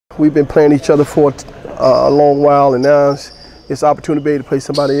we've been playing each other for a long while, and now it's opportunity to play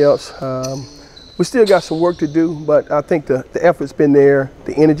somebody else. We still got some work to do, but I think the effort's been there,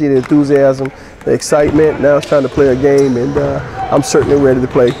 the energy, the enthusiasm, the excitement. Now it's time to play a game, and I'm certainly ready to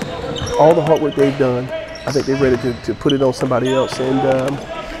play. All the hard work they've done, I think they're ready to put it on somebody else, and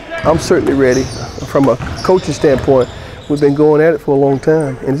I'm certainly ready. From a coaching standpoint, we've been going at it for a long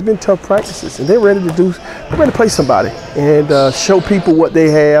time, and it's been tough practices, and they're ready to play somebody and show people what they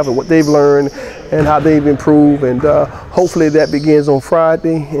have and what they've learned and how they've improved, and hopefully that begins on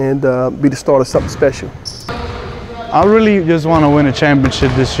Friday and be the start of something special. I really just want to win a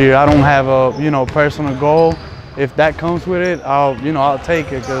championship this year. I don't have a personal goal. If that comes with it, I'll take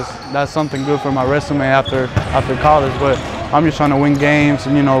it, because that's something good for my resume after college. But I'm just trying to win games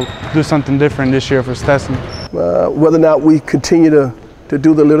and do something different this year for Stetson. Whether or not we continue to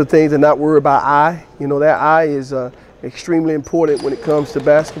do the little things and not worry about eye, that eye is extremely important when it comes to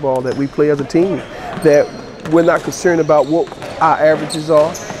basketball, that we play as a team, that we're not concerned about what our averages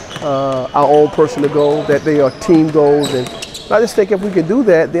are, our own personal goals, that they are team goals. And I just think if we can do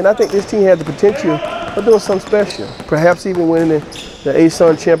that, then I think this team has the potential of doing something special, perhaps even winning the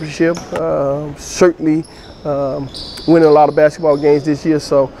ASUN championship, certainly winning a lot of basketball games this year.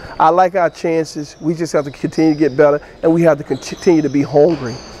 So I like our chances. We just have to continue to get better, and we have to continue to be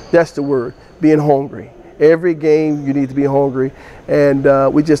hungry. That's the word, being hungry. Every game you need to be hungry,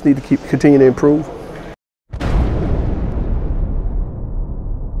 and we just need to continue to improve.